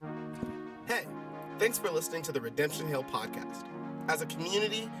Thanks for listening to the Redemption Hill podcast. As a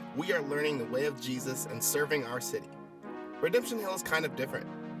community, we are learning the way of Jesus and serving our city. Redemption Hill is kind of different.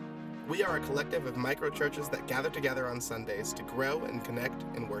 We are a collective of micro-churches that gather together on Sundays to grow and connect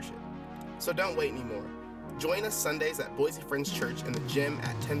and worship. So don't wait anymore. Join us Sundays at Boise Friends Church in the gym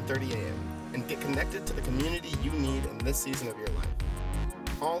at 10:30 a.m. and get connected to the community you need in this season of your life.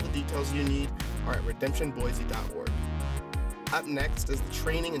 All the details you need are at redemptionboise.org. Up next is the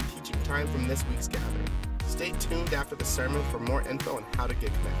training and teaching time from this week's gathering. Stay tuned after the sermon for more info on how to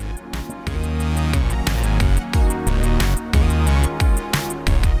get connected.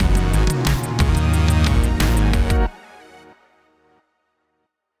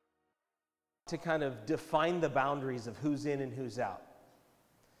 To kind of define the boundaries of who's in and who's out.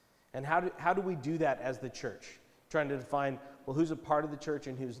 And how do we do that as the church? Trying to define, well, who's a part of the church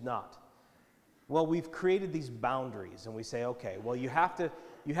and who's not. Well, we've created these boundaries, and we say, okay, well, you have to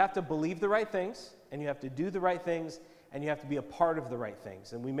believe the right things, and you have to do the right things, and you have to be a part of the right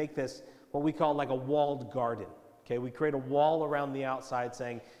things. And we make this what we call like a walled garden. Okay, we create a wall around the outside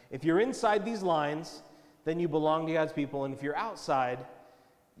saying, if you're inside these lines, then you belong to God's people, and if you're outside,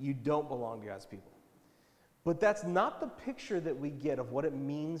 you don't belong to God's people. But that's not the picture that we get of what it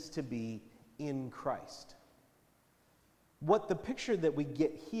means to be in Christ. What the picture that we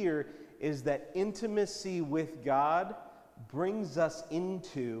get here is that intimacy with God brings us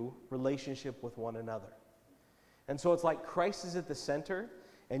into relationship with one another. And so it's like Christ is at the center,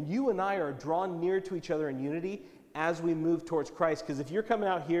 and you and I are drawn near to each other in unity as we move towards Christ. Because if you're coming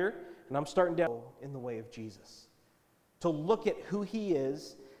out here, and I'm starting down in the way of Jesus, to look at who he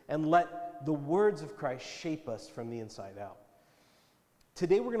is and let the words of Christ shape us from the inside out.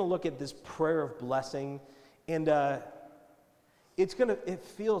 Today we're going to look at this prayer of blessing, and it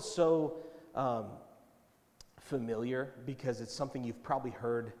feels so familiar because it's something you've probably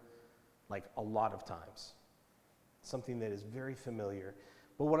heard like a lot of times. Something that is very familiar.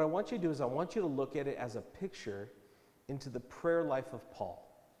 But what I want you to do is I want you to look at it as a picture into the prayer life of Paul.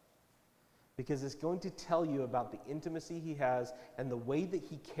 Because it's going to tell you about the intimacy he has and the way that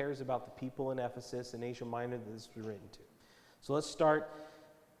he cares about the people in Ephesus and Asia Minor that this was written to. So let's start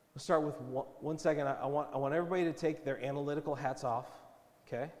with one second. I want everybody to take their analytical hats off.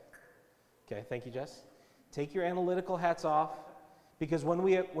 Okay, thank you, Jess. Take your analytical hats off, because when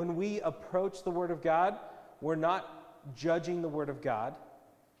we approach the Word of God, we're not judging the Word of God.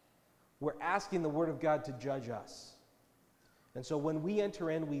 We're asking the Word of God to judge us. And so when we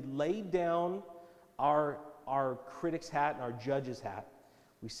enter in, we lay down our critic's hat and our judge's hat.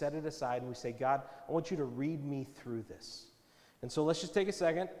 We set it aside and we say, God, I want you to read me through this. And so let's just take a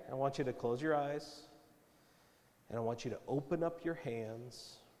second. I want you to close your eyes. And I want you to open up your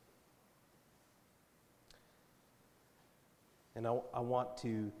hands. And I want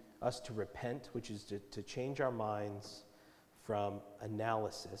us to repent, which is to change our minds from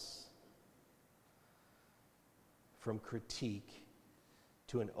analysis, from critique,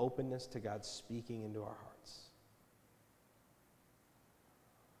 to an openness to God speaking into our hearts.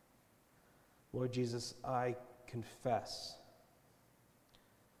 Lord Jesus, I confess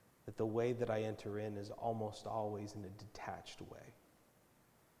that the way that I enter in is almost always in a detached way,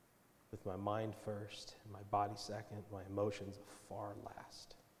 with my mind first, and my body second, my emotions far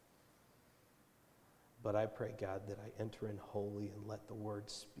last. But I pray, God, that I enter in wholly and let the word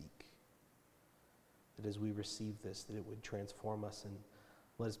speak. That as we receive this, that it would transform us and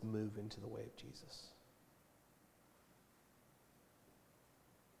let us move into the way of Jesus.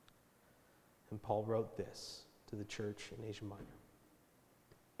 And Paul wrote this to the church in Asia Minor.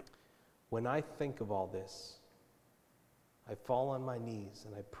 When I think of all this, I fall on my knees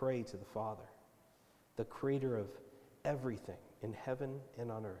and I pray to the Father, the creator of everything in heaven and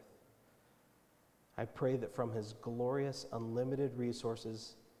on earth. I pray that from his glorious, unlimited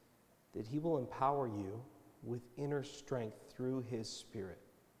resources, that he will empower you with inner strength through his Spirit.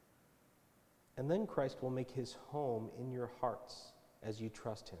 And then Christ will make his home in your hearts as you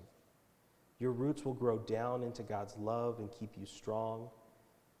trust him. Your roots will grow down into God's love and keep you strong.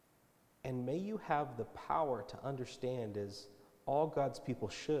 And may you have the power to understand, as all God's people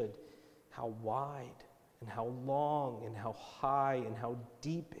should, how wide and how long and how high and how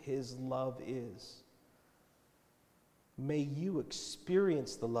deep his love is. May you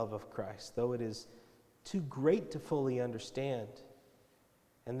experience the love of Christ, though it is too great to fully understand.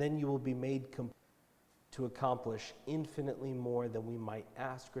 And then you will be made to accomplish infinitely more than we might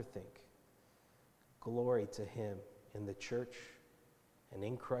ask or think. Glory to him in the church and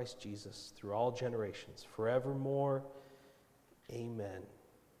in Christ Jesus through all generations, forevermore. Amen.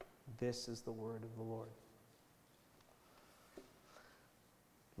 This is the word of the Lord.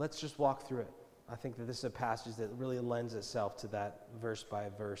 Let's just walk through it. I think that this is a passage that really lends itself to that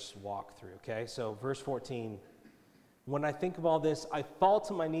verse-by-verse walkthrough, okay? So verse 14, when I think of all this, I fall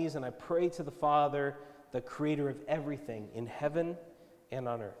to my knees and I pray to the Father, the creator of everything in heaven and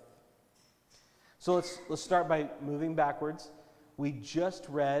on earth. So let's start by moving backwards. We just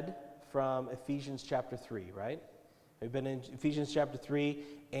read from Ephesians chapter 3, right? We've been in Ephesians chapter 3,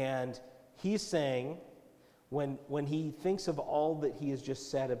 and he's saying, when he thinks of all that he has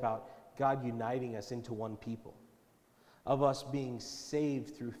just said about God uniting us into one people, of us being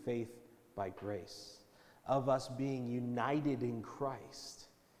saved through faith by grace, of us being united in Christ,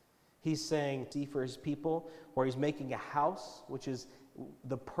 he's saying, see for his people, where he's making a house, which is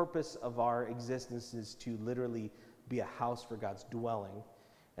the purpose of our existence is to literally be a house for God's dwelling.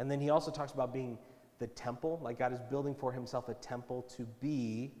 And then he also talks about being the temple, like God is building for himself a temple to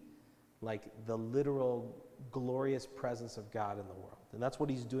be like the literal glorious presence of God in the world. And that's what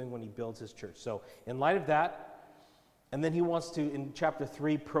he's doing when he builds his church. So in light of that, and then he wants to, in chapter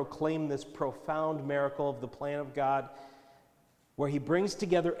 3, proclaim this profound miracle of the plan of God, where he brings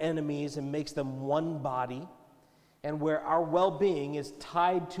together enemies and makes them one body, and where our well-being is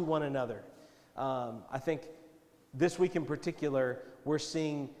tied to one another. I think this week in particular, we're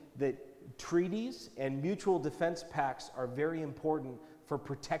seeing that treaties and mutual defense pacts are very important for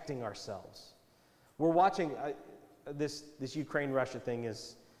protecting ourselves. We're watching, this Ukraine-Russia thing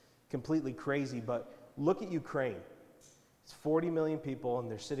is completely crazy, but look at Ukraine. It's 40 million people, and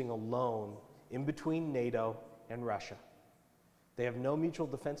they're sitting alone in between NATO and Russia. They have no mutual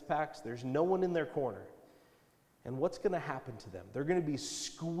defense pacts. There's no one in their corner. And what's going to happen to them? They're going to be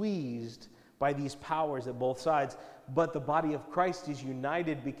squeezed by these powers at both sides, but the body of Christ is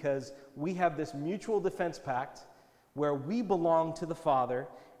united because we have this mutual defense pact where we belong to the Father,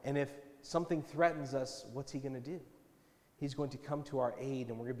 and if something threatens us, what's he going to do? He's going to come to our aid,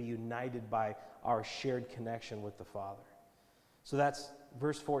 and we're going to be united by our shared connection with the Father. So that's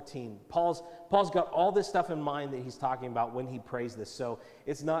verse 14. Paul's got all this stuff in mind that he's talking about when he prays this. So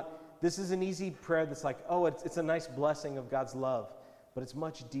this is an easy prayer that's like, oh, it's a nice blessing of God's love, but it's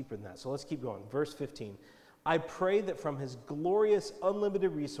much deeper than that. So let's keep going. Verse 15. I pray that from his glorious,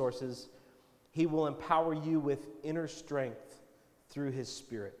 unlimited resources, he will empower you with inner strength through his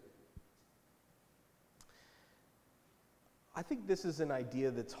Spirit. I think this is an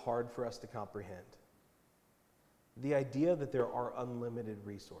idea that's hard for us to comprehend. The idea that there are unlimited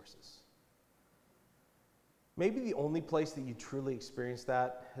resources. Maybe the only place that you truly experience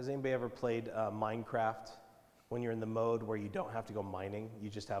that, has anybody ever played Minecraft? When you're in the mode where you don't have to go mining, you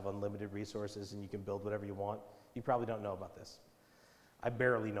just have unlimited resources and you can build whatever you want. You probably don't know about this. I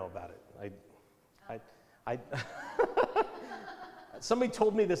barely know about it. I somebody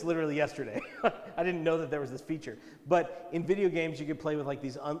told me this literally yesterday. I didn't know that there was this feature. But in video games, you could play with like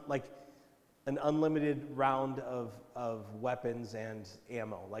these an unlimited round of weapons and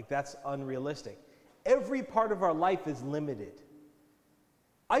ammo. Like that's unrealistic. Every part of our life is limited.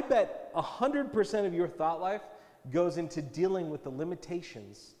 I bet 100% of your thought life goes into dealing with the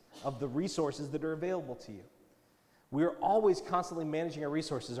limitations of the resources that are available to you. We're always constantly managing our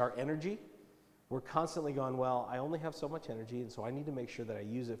resources, our energy. We're constantly going, well, I only have so much energy, and so I need to make sure that I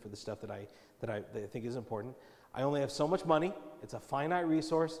use it for the stuff that I think is important. I only have so much money. It's a finite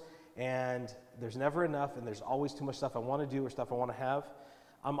resource, and there's never enough, and there's always too much stuff I want to do or stuff I want to have.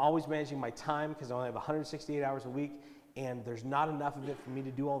 I'm always managing my time because I only have 168 hours a week, and there's not enough of it for me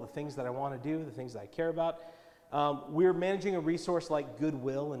to do all the things that I want to do, the things that I care about. We're managing a resource like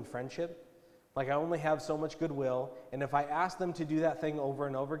goodwill and friendship. Like I only have so much goodwill, and if I ask them to do that thing over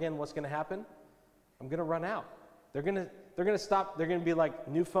and over again, what's going to happen? I'm going to run out. They're going to stop. They're going to be like,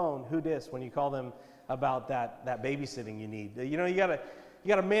 new phone, who dis, when you call them about that babysitting you need. You know, you got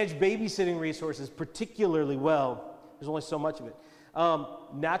to manage babysitting resources particularly well. There's only so much of it.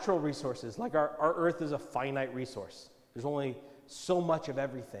 Natural resources, like our earth is a finite resource. There's only so much of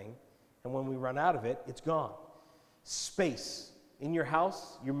everything, and when we run out of it, it's gone. Space. In your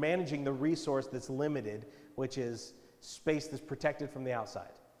house, you're managing the resource that's limited, which is space that's protected from the outside.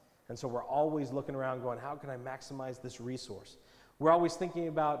 And so we're always looking around going, how can I maximize this resource? We're always thinking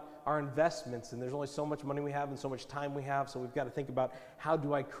about our investments, and there's only so much money we have and so much time we have, so we've got to think about how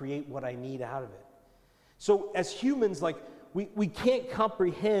do I create what I need out of it. So as humans, like we can't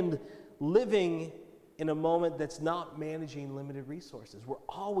comprehend living in a moment that's not managing limited resources. We're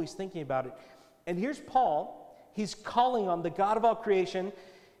always thinking about it. And here's Paul. He's calling on the God of all creation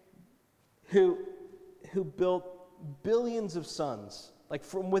who built billions of suns. Like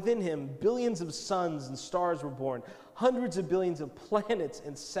from within him, billions of suns and stars were born. Hundreds of billions of planets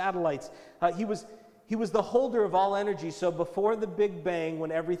and satellites. He was He was the holder of all energy. So before the Big Bang,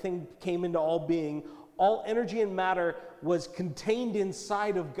 when everything came into all being, all energy and matter was contained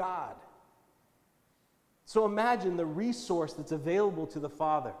inside of God. So imagine the resource that's available to the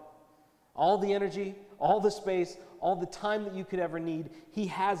Father. All the energy, all the space, all the time that you could ever need, he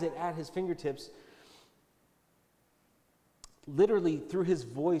has it at his fingertips. Literally, through his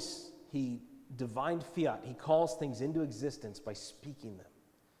voice, divine fiat, he calls things into existence by speaking them.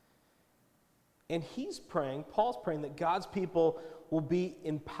 And Paul's praying that God's people will be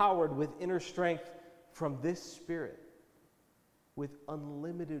empowered with inner strength from this Spirit, with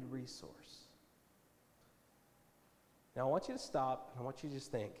unlimited resource. Now, I want you to stop, and I want you to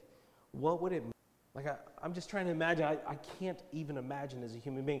just think, what would it mean? Like, I'm just trying to imagine. I can't even imagine as a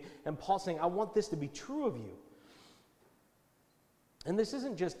human being. And Paul's saying, I want this to be true of you. And this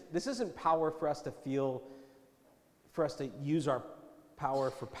isn't power for us to feel, for us to use our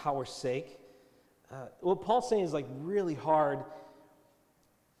power for power's sake. What Paul's saying is like really hard.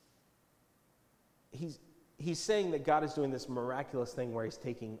 He's saying that God is doing this miraculous thing where he's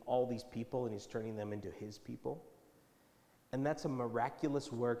taking all these people and he's turning them into his people. And that's a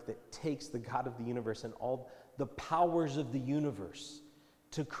miraculous work that takes the God of the universe and all the powers of the universe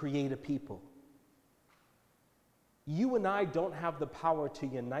to create a people. You and I don't have the power to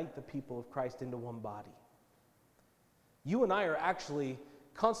unite the people of Christ into one body. You and I are actually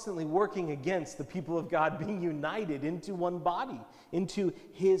constantly working against the people of God being united into one body, into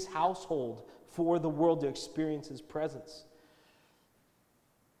his household for the world to experience his presence.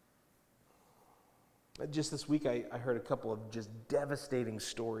 Just this week, I heard a couple of just devastating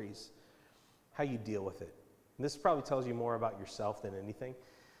stories, how you deal with it. And this probably tells you more about yourself than anything.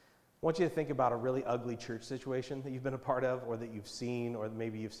 I want you to think about a really ugly church situation that you've been a part of or that you've seen or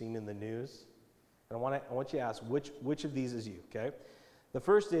maybe you've seen in the news. And I want you to ask, which of these is you, okay? The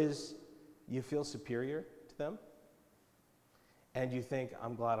first is you feel superior to them and you think,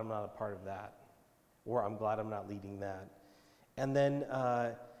 I'm glad I'm not a part of that, or I'm glad I'm not leading that. And then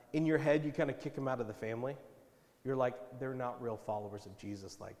in your head, you kind of kick them out of the family. You're like, they're not real followers of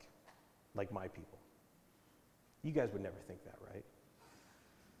Jesus like my people. You guys would never think that, right?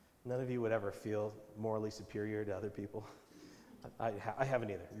 None of you would ever feel morally superior to other people. I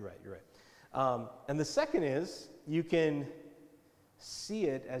haven't either. You're right. And the second is you can see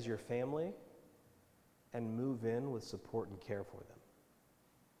it as your family and move in with support and care for them.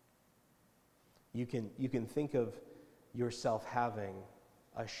 You can think of yourself having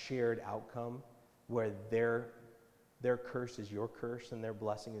a shared outcome where their curse is your curse and their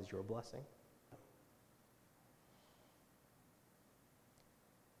blessing is your blessing.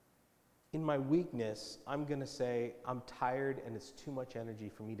 In my weakness, I'm going to say I'm tired and it's too much energy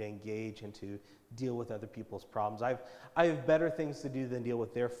for me to engage and to deal with other people's problems. I have better things to do than deal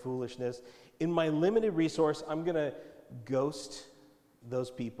with their foolishness. In my limited resource, I'm going to ghost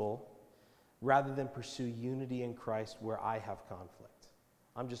those people rather than pursue unity in Christ where I have conflict.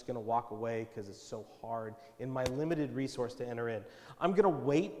 I'm just going to walk away because it's so hard in my limited resource to enter in. I'm going to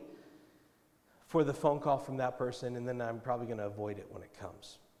wait for the phone call from that person, and then I'm probably going to avoid it when it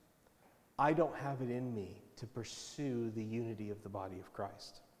comes. I don't have it in me to pursue the unity of the body of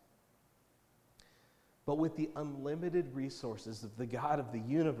Christ. But with the unlimited resources of the God of the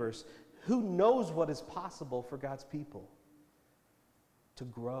universe, who knows what is possible for God's people to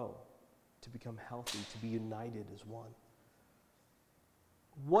grow, to become healthy, to be united as one?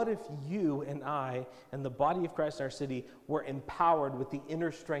 What if you and I and the body of Christ in our city were empowered with the inner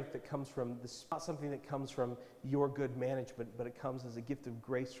strength that comes from this, not something that comes from your good management, but it comes as a gift of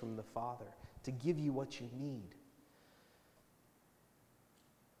grace from the Father to give you what you need?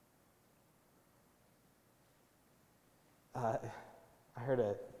 I heard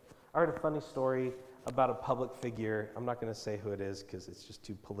a funny story about a public figure. I'm not going to say who it is because it's just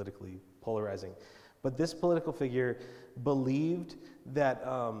too politically polarizing. But this political figure believed that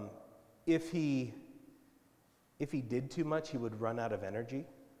if he did too much, he would run out of energy.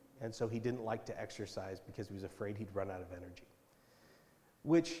 And so he didn't like to exercise because he was afraid he'd run out of energy.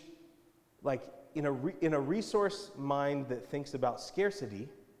 Which, like, in a resource mind that thinks about scarcity,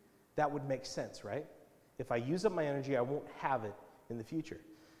 that would make sense, right? If I use up my energy, I won't have it in the future.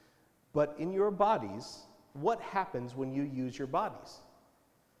 But in your bodies, what happens when you use your bodies?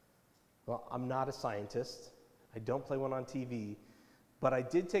 Well, I'm not a scientist. I don't play one on TV. But I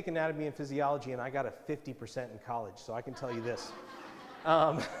did take anatomy and physiology, and I got a 50% in college, so I can tell you this.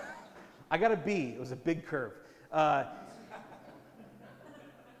 I got a B. It was a big curve.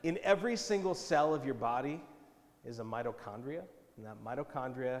 In every single cell of your body is a mitochondria, and that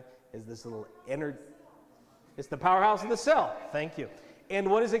mitochondria is this little energy. It's the powerhouse of the cell. Thank you. And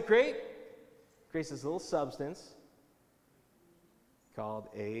what does it create? creates this little substance called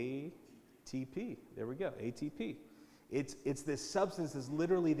ATP. There we go, ATP. It's this substance that's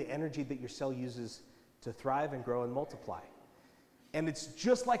literally the energy that your cell uses to thrive and grow and multiply. And it's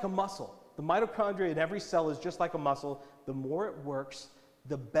just like a muscle. The mitochondria in every cell is just like a muscle. The more it works,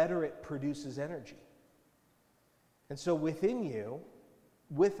 the better it produces energy. And so within you,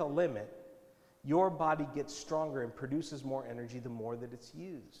 with a limit, your body gets stronger and produces more energy the more that it's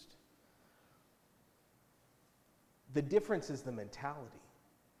used. The difference is the mentality.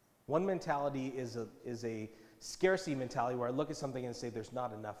 One mentality is a scarcity mentality where I look at something and say there's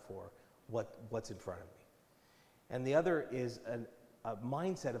not enough for what's in front of me. And the other is a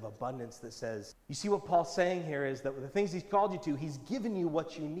mindset of abundance that says, you see what Paul's saying here is that the things he's called you to, he's given you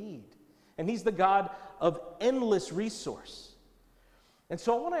what you need. And he's the God of endless resource. And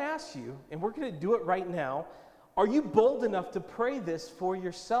so I want to ask you, and we're going to do it right now, are you bold enough to pray this for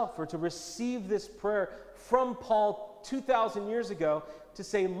yourself or to receive this prayer from Paul 2,000 years ago to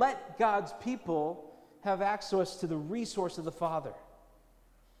say, let God's people have access to the resource of the Father?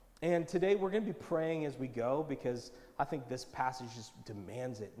 And today we're going to be praying as we go because I think this passage just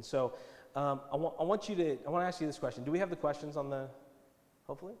demands it. And so I want to ask you this question. Do we have the questions on the,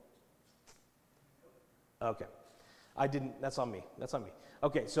 hopefully? Okay. I didn't, that's on me.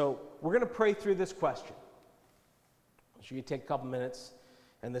 Okay, so we're going to pray through this question. So you take a couple minutes,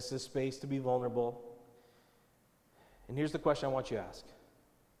 and this is space to be vulnerable. And here's the question I want you to ask.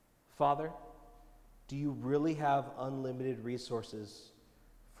 Father, do you really have unlimited resources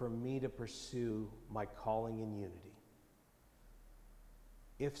for me to pursue my calling in unity?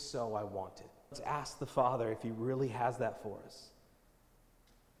 If so, I want it. Let's ask the Father if he really has that for us.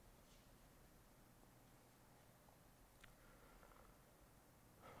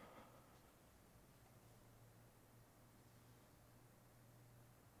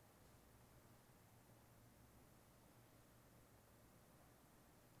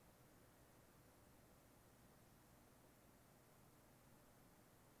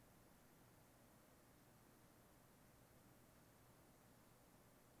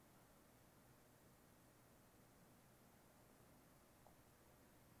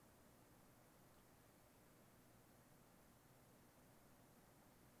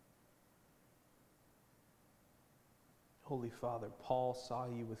 Holy Father, Paul saw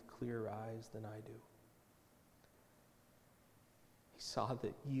you with clearer eyes than I do. He saw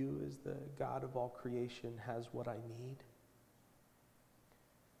that you, as the God of all creation, has what I need.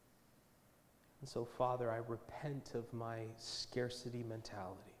 And so, Father, I repent of my scarcity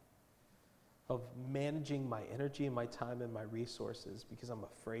mentality, of managing my energy and my time and my resources because I'm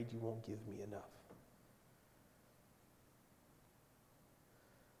afraid you won't give me enough.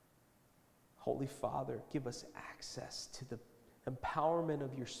 Holy Father, give us access to the empowerment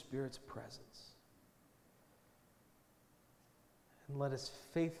of your Spirit's presence. And let us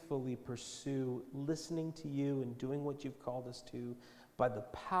faithfully pursue listening to you and doing what you've called us to by the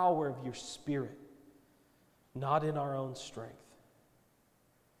power of your Spirit, not in our own strength.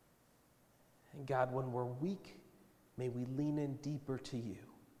 And God, when we're weak, may we lean in deeper to you.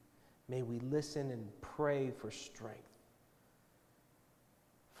 May we listen and pray for strength.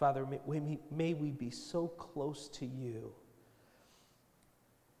 Father, may we be so close to you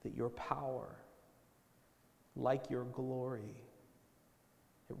that your power, like your glory,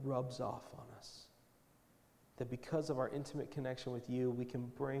 it rubs off on us. That because of our intimate connection with you, we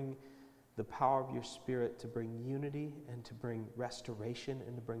can bring the power of your Spirit to bring unity and to bring restoration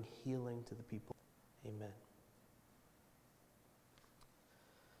and to bring healing to the people. Amen.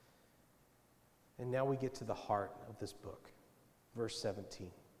 And now we get to the heart of this book, verse 17.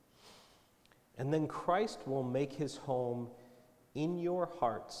 And then Christ will make his home in your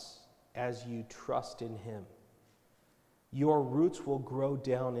hearts as you trust in him. Your roots will grow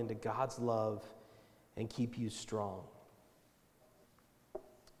down into God's love and keep you strong.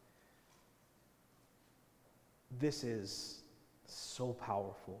 This is so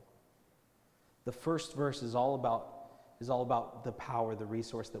powerful. The first verse is all about the power, the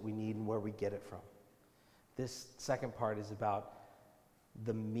resource that we need and where we get it from. This second part is about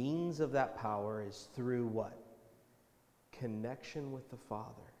the means of that power is through what? Connection with the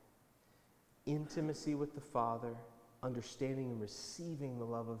Father, intimacy with the Father, understanding and receiving the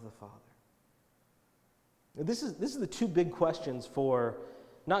love of the Father. Now, this is the two big questions for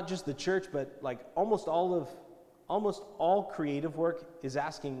not just the church, but like almost all creative work is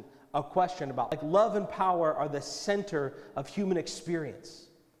asking a question about, like, love and power are the center of human experience.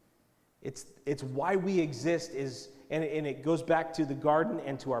 It's why we exist, and it goes back to the garden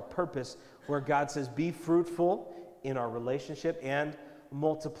and to our purpose, where God says, be fruitful in our relationship and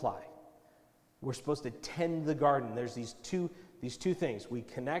multiply. We're supposed to tend the garden. There's these two things. We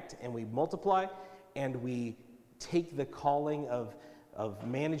connect and we multiply, and we take the calling of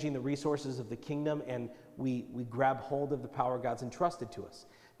managing the resources of the kingdom, and we grab hold of the power God's entrusted to us.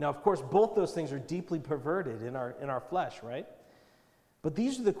 Now, of course, both those things are deeply perverted in our flesh, right? But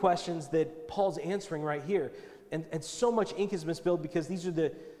these are the questions that Paul's answering right here. And so much ink has been spilled because these are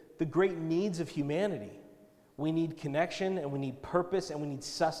the great needs of humanity. We need connection, and we need purpose, and we need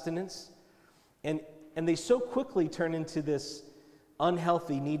sustenance. And they so quickly turn into this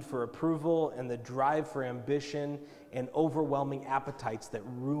unhealthy need for approval and the drive for ambition and overwhelming appetites that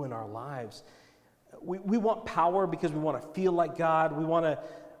ruin our lives. We want power because we want to feel like God. We want to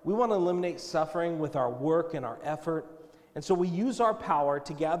eliminate suffering with our work and our effort. And so we use our power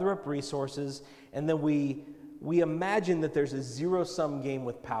to gather up resources, and then we imagine that there's a zero-sum game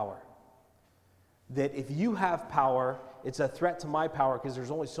with power. That if you have power, it's a threat to my power because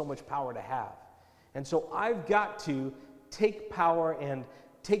there's only so much power to have. And so I've got to take power and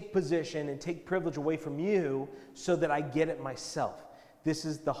take position and take privilege away from you so that I get it myself. This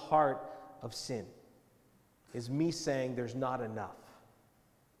is the heart of sin, is me saying there's not enough,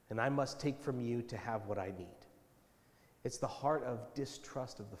 and I must take from you to have what I need. It's the heart of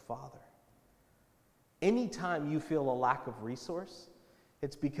distrust of the Father. Anytime you feel a lack of resource,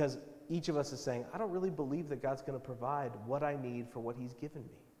 it's because each of us is saying, I don't really believe that God's going to provide what I need for what He's given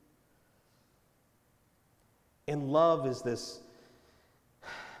me. And love is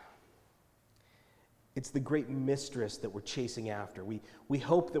it's the great mistress that we're chasing after. We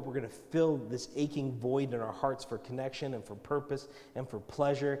hope that we're going to fill this aching void in our hearts for connection and for purpose and for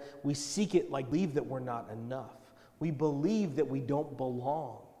pleasure. We seek it like believe that we're not enough. We believe that we don't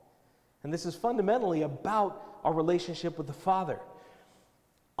belong. And this is fundamentally about our relationship with the Father.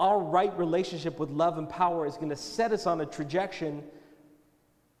 Our right relationship with love and power is going to set us on a trajectory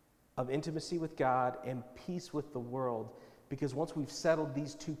of intimacy with God and peace with the world, because once we've settled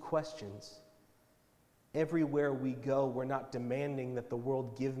these two questions, everywhere we go, we're not demanding that the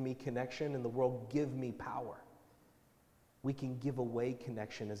world give me connection and the world give me power. We can give away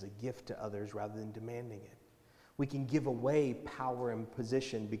connection as a gift to others rather than demanding it. We can give away power and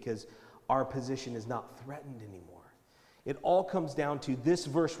position because our position is not threatened anymore. It all comes down to this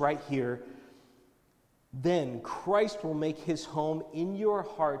verse right here. Then Christ will make His home in your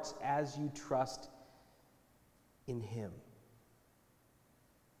hearts as you trust in Him.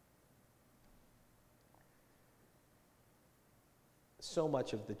 So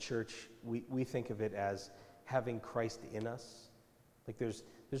much of the church, we think of it as having Christ in us. Like there's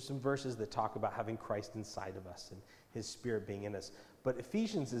some verses that talk about having Christ inside of us and His Spirit being in us. But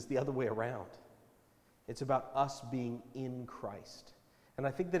Ephesians is the other way around. It's about us being in Christ. And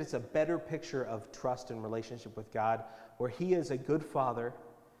I think that it's a better picture of trust and relationship with God, where He is a good Father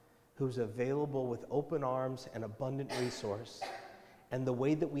who's available with open arms and abundant resource. And the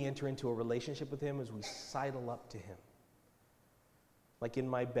way that we enter into a relationship with Him is we sidle up to Him. Like in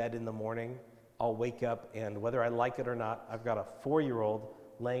my bed in the morning, I'll wake up, and whether I like it or not, I've got a 4-year-old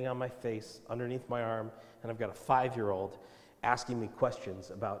laying on my face underneath my arm, and I've got a 5-year-old asking me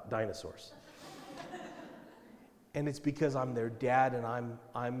questions about dinosaurs. And it's because I'm their dad, and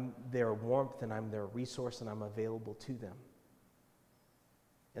I'm their warmth, and I'm their resource, and I'm available to them.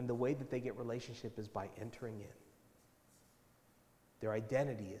 And the way that they get relationship is by entering in. Their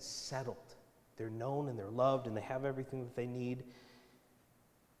identity is settled. They're known and they're loved, and they have everything that they need.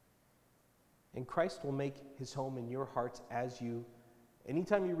 And Christ will make His home in your hearts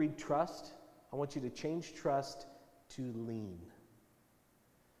anytime you read trust, I want you to change trust to lean.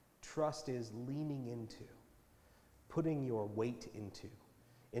 Trust is leaning into, putting your weight into,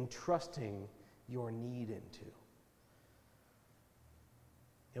 entrusting your need into.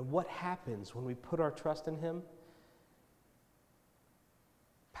 And what happens when we put our trust in Him?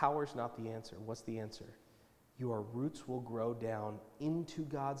 Power's not the answer. What's the answer? Your roots will grow down into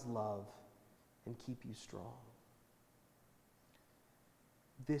God's love and keep you strong.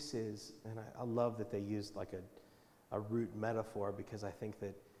 This is, and I love that they used like a root metaphor, because I think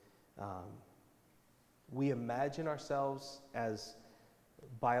that we imagine ourselves as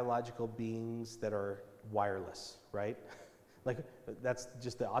biological beings that are wireless, right? Like that's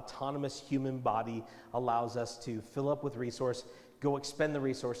just the autonomous human body allows us to fill up with resource, go expend the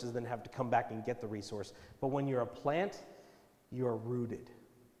resources, then have to come back and get the resource. But when you're a plant, you're rooted.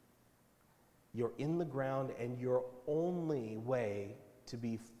 You're in the ground, and your only way to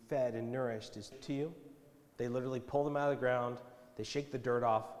be fed and nourished is to you. They literally pull them out of the ground, they shake the dirt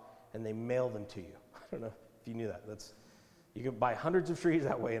off, and they mail them to you. I don't know if you knew that. You can buy hundreds of trees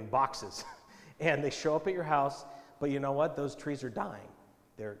that way in boxes, and they show up at your house, but you know what? Those trees are dying.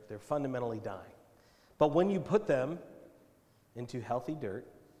 They're fundamentally dying. But when you put them into healthy dirt,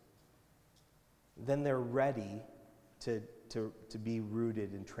 then they're ready to be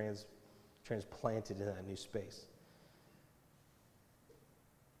rooted and transplanted in that new space.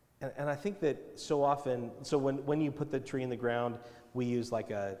 And I think that so often, so when you put the tree in the ground, we use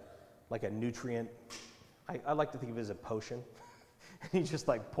like a nutrient. I like to think of it as a potion. You just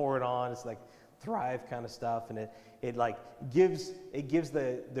like pour it on. It's like Thrive kind of stuff, and it like gives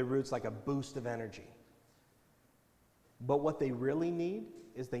the roots like a boost of energy. But what they really need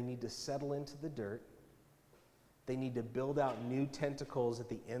is they need to settle into the dirt. They need to build out new tentacles at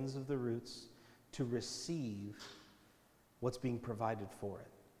the ends of the roots to receive what's being provided for it.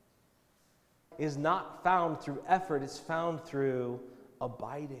 It is not found through effort, it's found through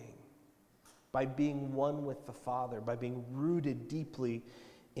abiding, by being one with the Father, by being rooted deeply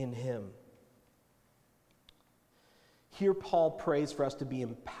in Him. Here Paul prays for us to be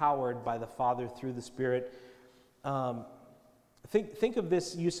empowered by the Father through the Spirit. Think of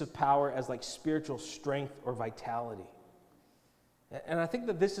this use of power as like spiritual strength or vitality. And I think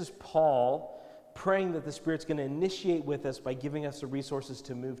that this is Paul praying that the Spirit's going to initiate with us by giving us the resources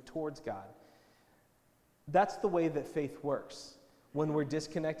to move towards God. That's the way that faith works. When we're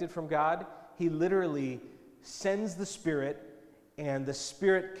disconnected from God, He literally sends the Spirit, and the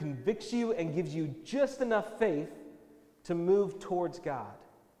Spirit convicts you and gives you just enough faith to move towards God.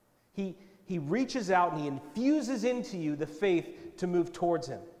 He reaches out and He infuses into you the faith to move towards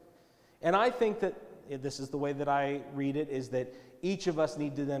Him. And I think that, this is the way that I read it, is that each of us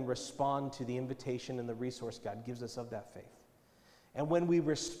need to then respond to the invitation and the resource God gives us of that faith. And when we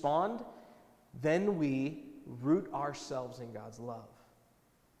respond, then we root ourselves in God's love.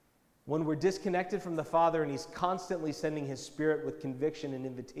 When we're disconnected from the Father and He's constantly sending His Spirit with conviction and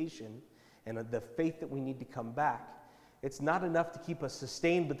invitation and the faith that we need to come back, it's not enough to keep us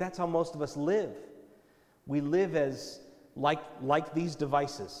sustained, but that's how most of us live. We live as like these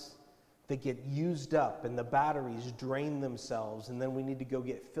devices that get used up and the batteries drain themselves, and then we need to go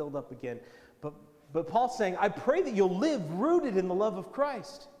get filled up again. But Paul's saying, I pray that you'll live rooted in the love of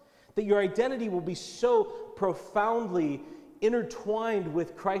Christ, that your identity will be so profoundly intertwined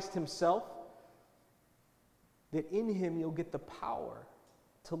with Christ Himself that in Him you'll get the power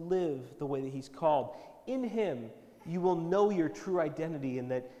to live the way that He's called. In Him you will know your true identity,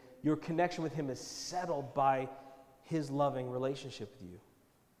 and that your connection with Him is settled by His loving relationship with you.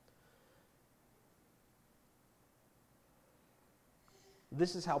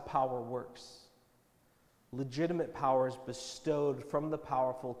 This is how power works. Legitimate power is bestowed from the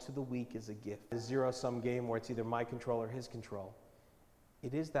powerful to the weak as a gift. A zero-sum game where it's either my control or His control.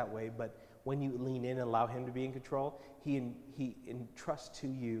 It is that way, but when you lean in and allow Him to be in control, He entrusts to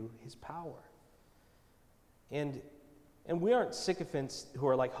you His power. And we aren't sycophants who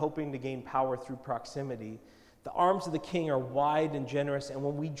are like hoping to gain power through proximity. The arms of the King are wide and generous, and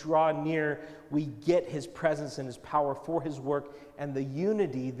when we draw near, we get His presence and His power for His work and the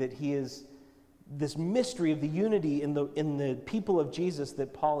unity that He is, this mystery of the unity in the people of Jesus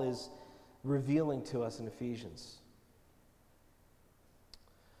that Paul is revealing to us in Ephesians.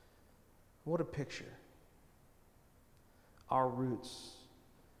 What a picture. Our roots,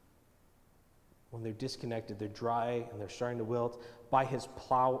 when they're disconnected, they're dry and they're starting to wilt. By His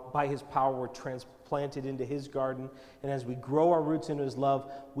power, we're transplanted into His garden. And as we grow our roots into His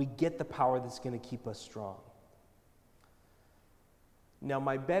love, we get the power that's going to keep us strong. Now,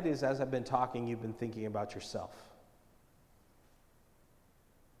 my bet is, as I've been talking, you've been thinking about yourself.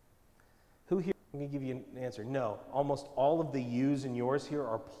 Who here? I'm going to give you an answer. No, almost all of the yous and yours here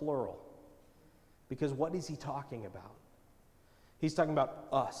are plural. Because what is he talking about? He's talking about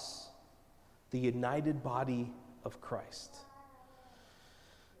us, the united body of Christ.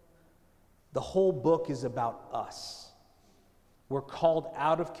 The whole book is about us. We're called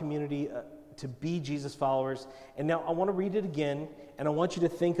out of community to be Jesus followers. And now I want to read it again, and I want you to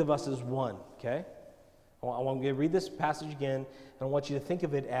think of us as one, okay? I want to read this passage again, and I want you to think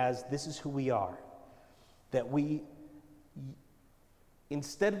of it as this is who we are. That we,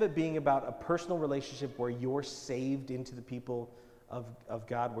 instead of it being about a personal relationship where you're saved into the people of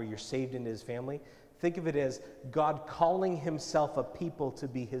God, where you're saved into His family, think of it as God calling Himself a people to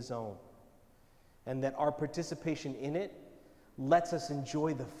be His own. And that our participation in it lets us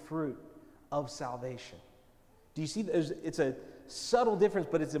enjoy the fruit of salvation. Do you see? It's a subtle difference,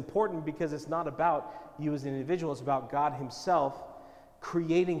 but it's important because it's not about you as an individual. It's about God Himself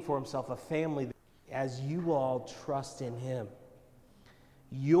creating for Himself a family as you all trust in Him.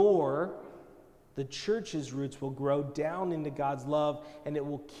 The church's roots will grow down into God's love, and it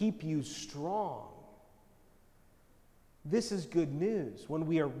will keep you strong. This is good news. When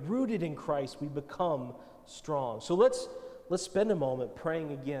we are rooted in Christ, we become strong. So let's spend a moment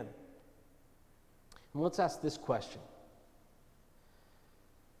praying again. And let's ask this question.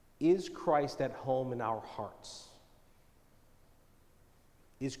 Is Christ at home in our hearts?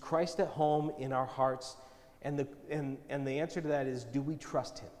 Is Christ at home in our hearts? And the answer to that is, do we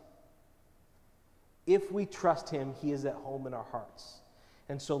trust him? If we trust him, he is at home in our hearts.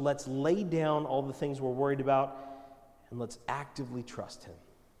 And so let's lay down all the things we're worried about and let's actively trust him.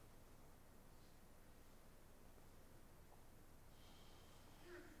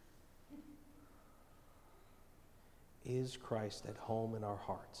 Is Christ at home in our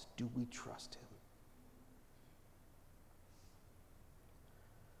hearts? Do we trust him?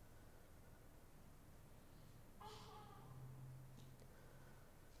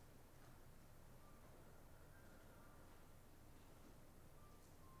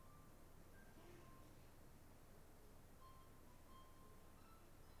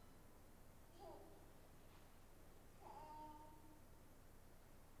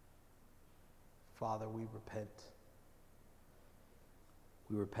 Father, we repent.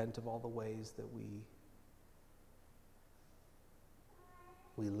 We repent of all the ways that we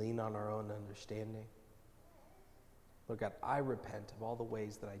lean on our own understanding. Lord God, I repent of all the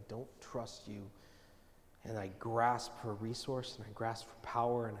ways that I don't trust you, and I grasp for resource, and I grasp for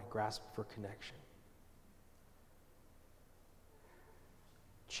power, and I grasp for connection.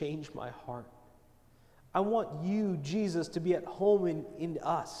 Change my heart. I want you, Jesus, to be at home in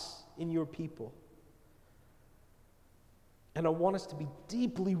us, in your people. And I want us to be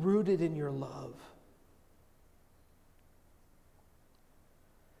deeply rooted in your love.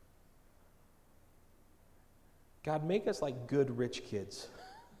 God, make us like good rich kids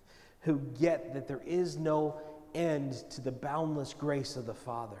who get that there is no end to the boundless grace of the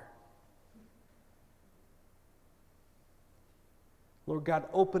Father. Lord God,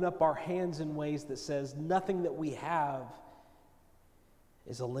 open up our hands in ways that says nothing that we have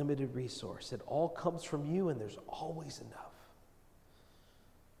is a limited resource. It all comes from you, and there's always enough.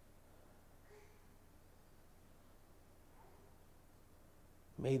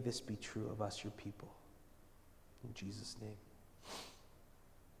 May this be true of us, your people. In Jesus' name.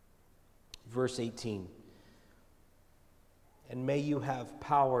 Verse 18. And may you have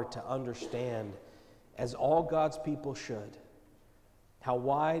power to understand, as all God's people should, how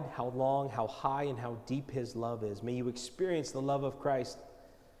wide, how long, how high, and how deep his love is. May you experience the love of Christ,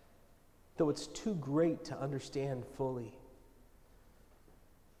 though it's too great to understand fully.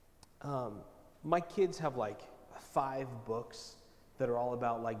 My kids have like 5 books that are all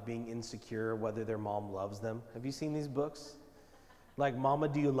about like being insecure, whether their mom loves them. Have you seen these books? Like, Mama,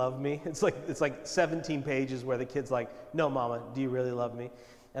 do you love me? It's like 17 pages where the kid's like, no, Mama, do you really love me?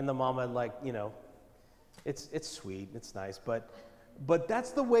 And the mama, like, you know, it's sweet, it's nice, but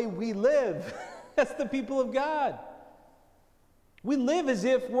that's the way we live. That's the people of God. We live as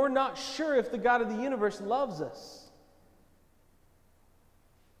if we're not sure if the God of the universe loves us.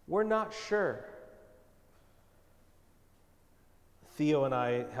 We're not sure. Theo and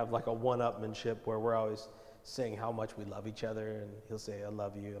I have like a one-upmanship where we're always saying how much we love each other, and he'll say, I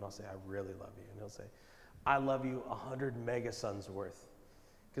love you, and I'll say, I really love you, and he'll say, I love you 100 megasuns worth,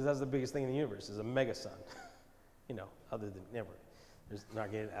 because that's the biggest thing in the universe is a megasun. You know, other than, never, there's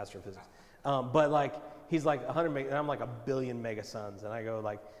not getting astrophysics. But like, he's like 100 meg, and I'm like 1 billion megasuns, and I go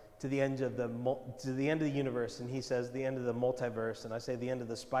like to the end of the universe, and he says the end of the multiverse, and I say the end of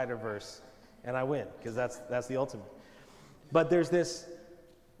the Spider-Verse, and I win, because that's the ultimate. But there's this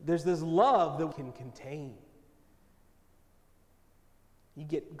love that we can contain. You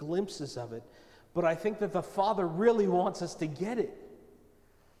get glimpses of it. But I think that the Father really wants us to get it.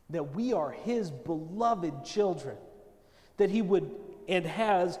 That we are his beloved children. That he would and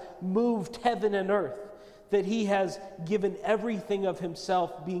has moved heaven and earth. That he has given everything of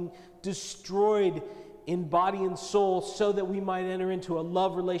himself, being destroyed in body and soul, so that we might enter into a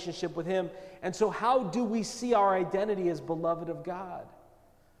love relationship with him. And so how do we see our identity as beloved of God?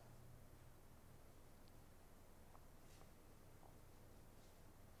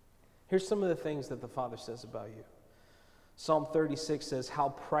 Here's some of the things that the Father says about you. Psalm 36 says, how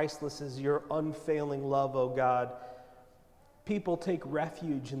priceless is your unfailing love, O God. People take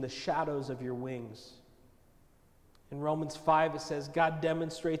refuge in the shadows of your wings. In Romans 5, it says, God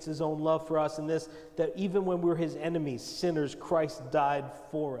demonstrates his own love for us in this, that even when we were his enemies, sinners, Christ died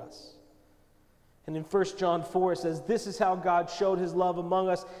for us. And in 1 John 4, it says, this is how God showed his love among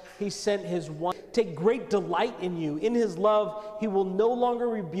us. He sent his one. Take great delight in you. In his love, he will no longer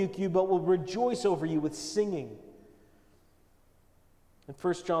rebuke you, but will rejoice over you with singing. In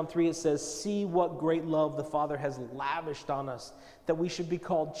 1 John 3, it says, "See what great love the Father has lavished on us, that we should be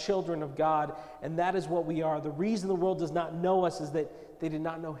called children of God, and that is what we are. The reason the world does not know us is that they did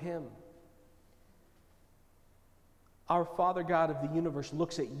not know him." Our Father God of the universe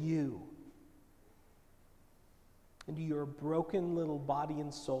looks at you, into your broken little body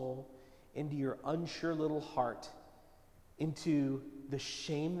and soul, into your unsure little heart, into the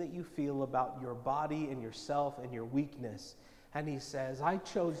shame that you feel about your body and yourself and your weakness. And he says, "I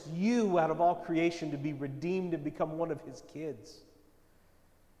chose you out of all creation to be redeemed and become one of his kids."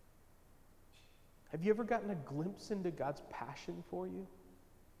 Have you ever gotten a glimpse into God's passion for you?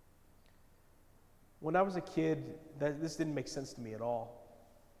 When I was a kid, this didn't make sense to me at all.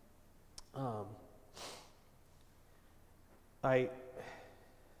 Sorry,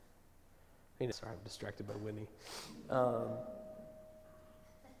 I'm distracted by Whitney.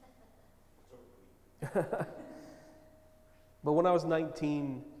 But when I was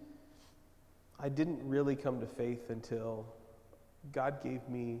 19, I didn't really come to faith until God gave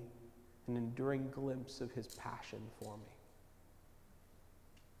me an enduring glimpse of his passion for me.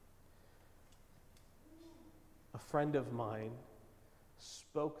 A friend of mine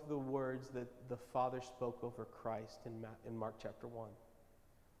spoke the words that the Father spoke over Christ in Mark chapter 1.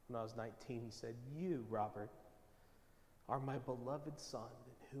 When I was 19, he said, "You, Robert, are my beloved Son,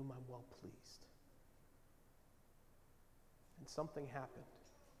 in whom I'm well pleased." And something happened.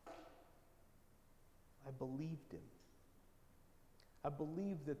 I believed him. I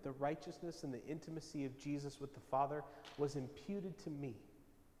believed that the righteousness and the intimacy of Jesus with the Father was imputed to me.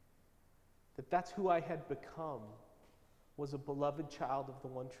 That's who I had become, was a beloved child of the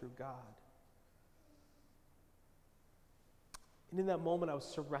one true God. And in that moment, I was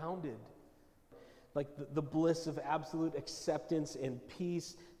surrounded, like the bliss of absolute acceptance and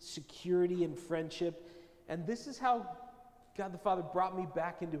peace, security and friendship. And this is how God the Father brought me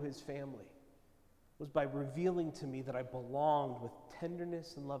back into his family, was by revealing to me that I belonged with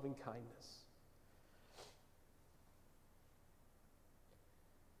tenderness and loving kindness.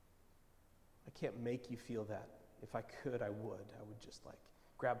 I can't make you feel that. If I could, I would. I would just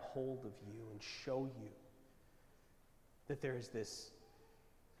grab hold of you and show you that there is this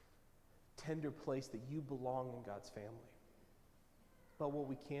tender place that you belong in God's family. But what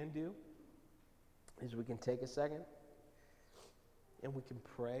we can do is we can take a second and we can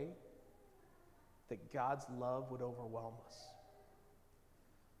pray that God's love would overwhelm us.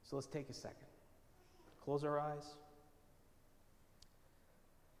 So let's take a second. Close our eyes.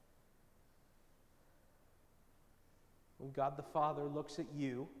 When God the Father looks at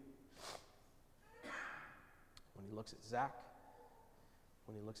you, when he looks at Zach,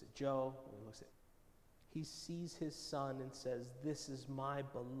 when he looks at Joe, he sees his son and says, "This is my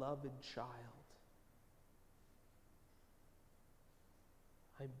beloved child.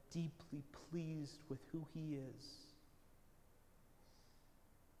 I'm deeply pleased with who he is."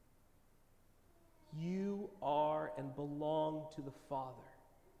 You are and belong to the Father.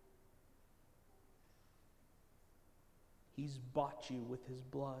 He's bought you with his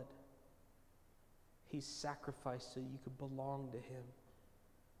blood. He's sacrificed so you could belong to him.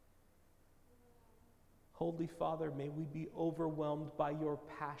 Holy Father, may we be overwhelmed by your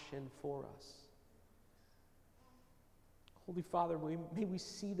passion for us. Holy Father, may we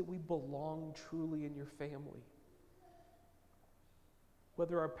see that we belong truly in your family.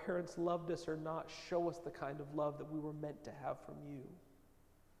 Whether our parents loved us or not, show us the kind of love that we were meant to have from you.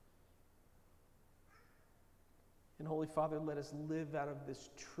 And Holy Father, let us live out of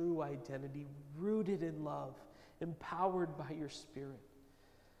this true identity, rooted in love, empowered by your Spirit.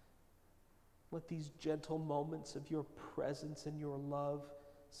 Let these gentle moments of your presence and your love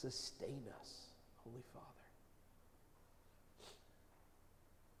sustain us, Holy Father.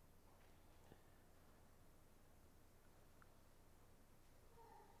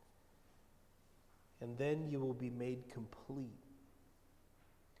 And then you will be made complete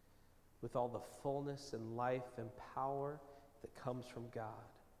with all the fullness and life and power that comes from God.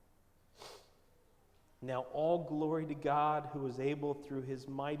 Now all glory to God, who is able through his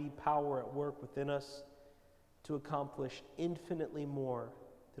mighty power at work within us to accomplish infinitely more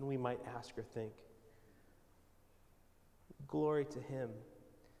than we might ask or think. Glory to him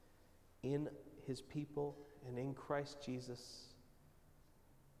in his people and in Christ Jesus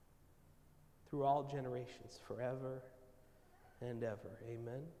through all generations, forever and ever.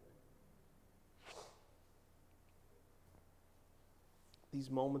 Amen. These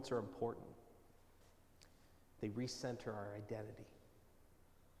moments are important. They recenter our identity.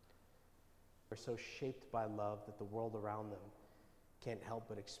 We're so shaped by love that the world around them can't help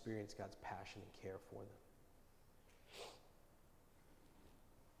but experience God's passion and care for them.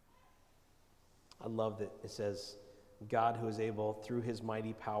 I love that it says, God who is able, through his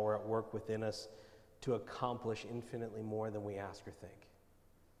mighty power at work within us, to accomplish infinitely more than we ask or think.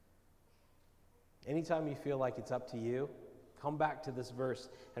 Anytime you feel like it's up to you, come back to this verse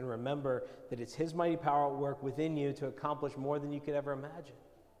and remember that it's his mighty power at work within you to accomplish more than you could ever imagine.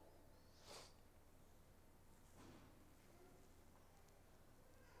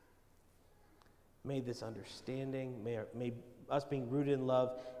 May this understanding, may us being rooted in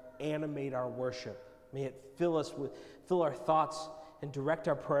love animate our worship. May it fill our thoughts and direct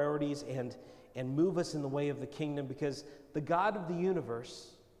our priorities and move us in the way of the kingdom, because the God of the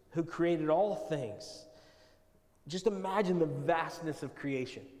universe, who created all things, just imagine the vastness of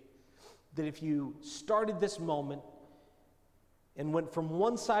creation. That if you started this moment and went from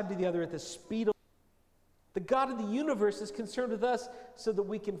one side to the other at the speed of the God of the universe is concerned with us so that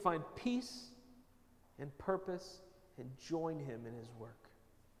we can find peace and purpose and join him in his work.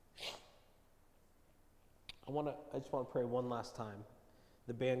 I just want to pray one last time.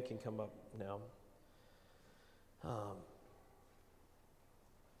 The band can come up now.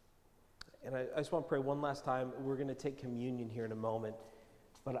 And I just want to pray one last time. We're going to take communion here in a moment.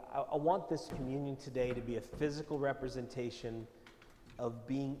 But I want this communion today to be a physical representation of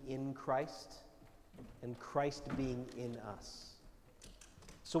being in Christ and Christ being in us.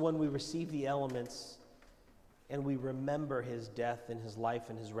 So when we receive the elements and we remember his death and his life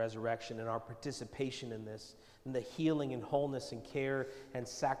and his resurrection and our participation in this, and the healing and wholeness and care and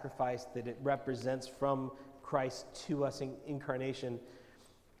sacrifice that it represents from Christ to us in incarnation,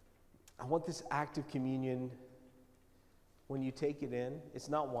 I want this act of communion, when you take it in, it's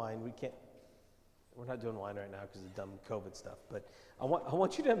not wine. We're not doing wine right now because of dumb COVID stuff, but I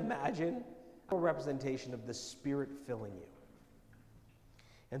want you to imagine a representation of the Spirit filling you.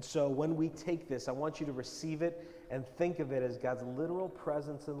 And so when we take this, I want you to receive it and think of it as God's literal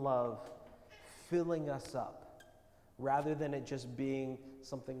presence and love filling us up, rather than it just being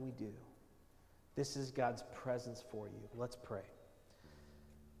something we do. This is God's presence for you. Let's pray.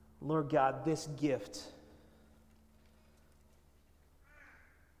 Lord God, this gift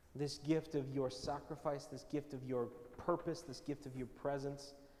of your sacrifice, this gift of your purpose, this gift of your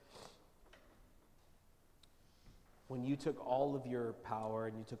presence, when you took all of your power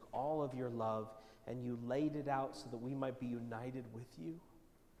and you took all of your love and you laid it out so that we might be united with you,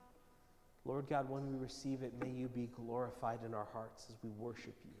 Lord God, when we receive it, may you be glorified in our hearts as we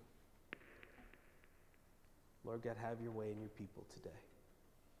worship you. Lord God, have your way in your people today.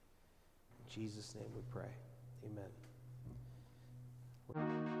 In Jesus' name we pray. Amen.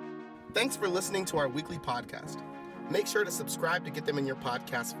 Thanks for listening to our weekly podcast. Make sure to subscribe to get them in your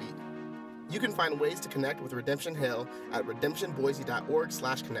podcast feed. You can find ways to connect with Redemption Hill at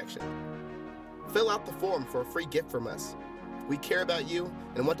redemptionboise.org/connection. Fill out the form for a free gift from us. We care about you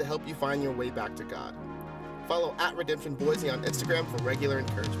and want to help you find your way back to God. Follow @Redemption Boise on Instagram for regular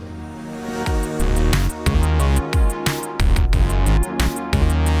encouragement.